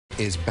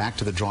is back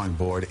to the drawing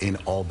board in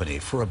Albany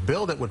for a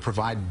bill that would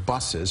provide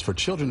buses for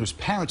children whose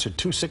parents are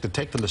too sick to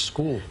take them to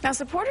school. Now,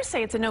 supporters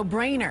say it's a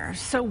no-brainer.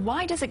 So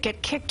why does it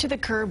get kicked to the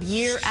curb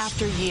year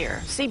after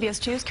year?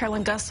 CBS 2's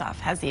Carolyn Gusoff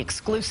has the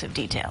exclusive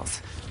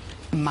details.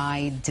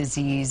 My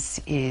disease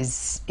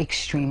is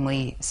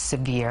extremely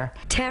severe.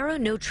 Tara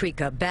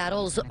Notrika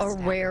battles a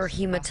rare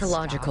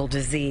hematological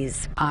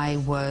disease. I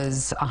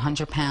was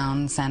 100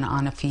 pounds and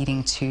on a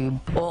feeding tube.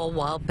 All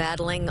while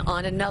battling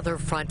on another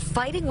front,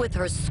 fighting with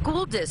her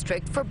school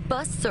district for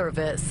bus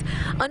service.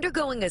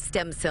 Undergoing a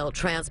stem cell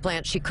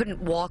transplant, she couldn't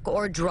walk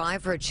or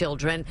drive her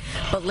children,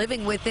 but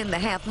living within the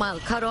half-mile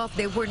cutoff,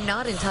 they were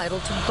not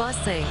entitled to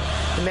busing.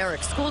 The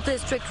Merrick School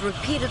District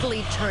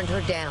repeatedly turned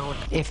her down.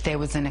 If there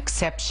was an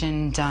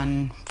exception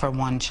done for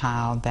one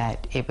child,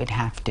 that it would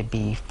have to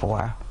be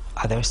for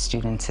other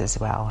students as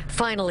well.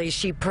 Finally,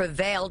 she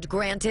prevailed,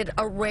 granted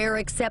a rare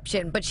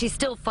exception, but she's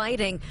still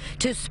fighting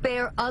to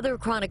spare other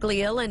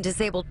chronically ill and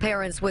disabled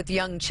parents with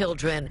young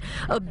children.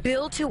 A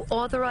bill to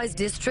authorize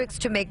districts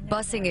to make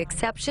busing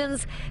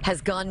exceptions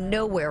has gone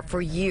nowhere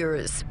for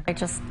years. I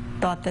just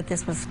thought that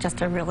this was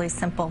just a really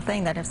simple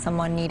thing, that if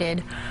someone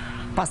needed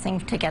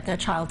busing to get their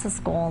child to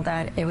school,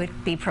 that it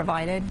would be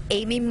provided.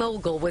 Amy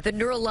Mogul, with a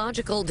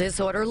neurological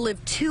disorder,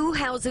 lived 2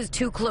 houses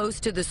too close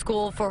to the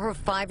school for her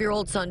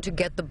 5-year-old son to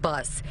get the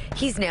bus.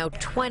 He's now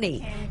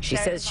 20. She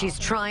says she's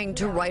trying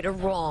to right a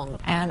wrong.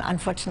 And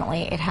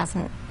unfortunately, it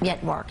hasn't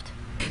yet worked.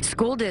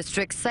 School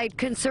districts cite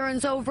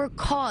concerns over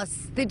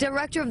costs. The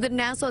director of the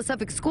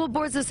Nassau-Suffolk School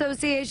Boards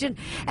Association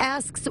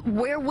asks,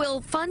 where will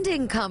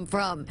funding come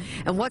from?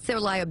 And what's their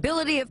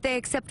liability if they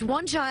accept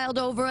one child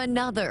over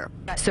another?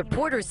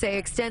 Supporters say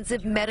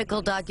extensive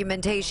medical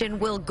documentation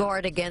will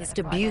guard against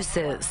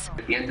abuses.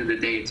 At the end of the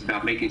day, it's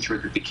about making sure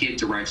that the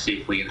kids arrive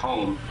safely at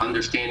home,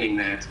 understanding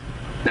that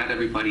not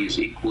everybody is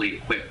equally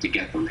equipped to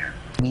get them there.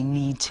 We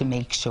need to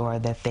make sure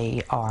that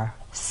they are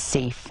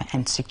safe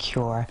and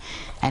secure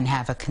and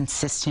have a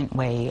consistent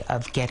way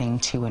of getting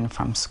to and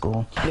from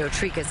school.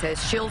 Notrika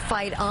says she'll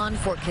fight on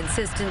for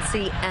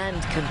consistency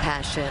and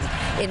compassion.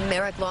 In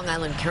Merrick, Long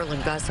Island, Carolyn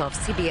Gusoff,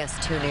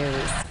 CBS 2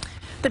 News.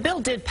 The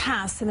bill did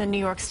pass in the New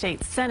York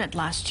State Senate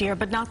last year,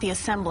 but not the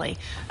Assembly.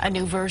 A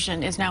new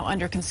version is now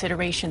under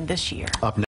consideration this year.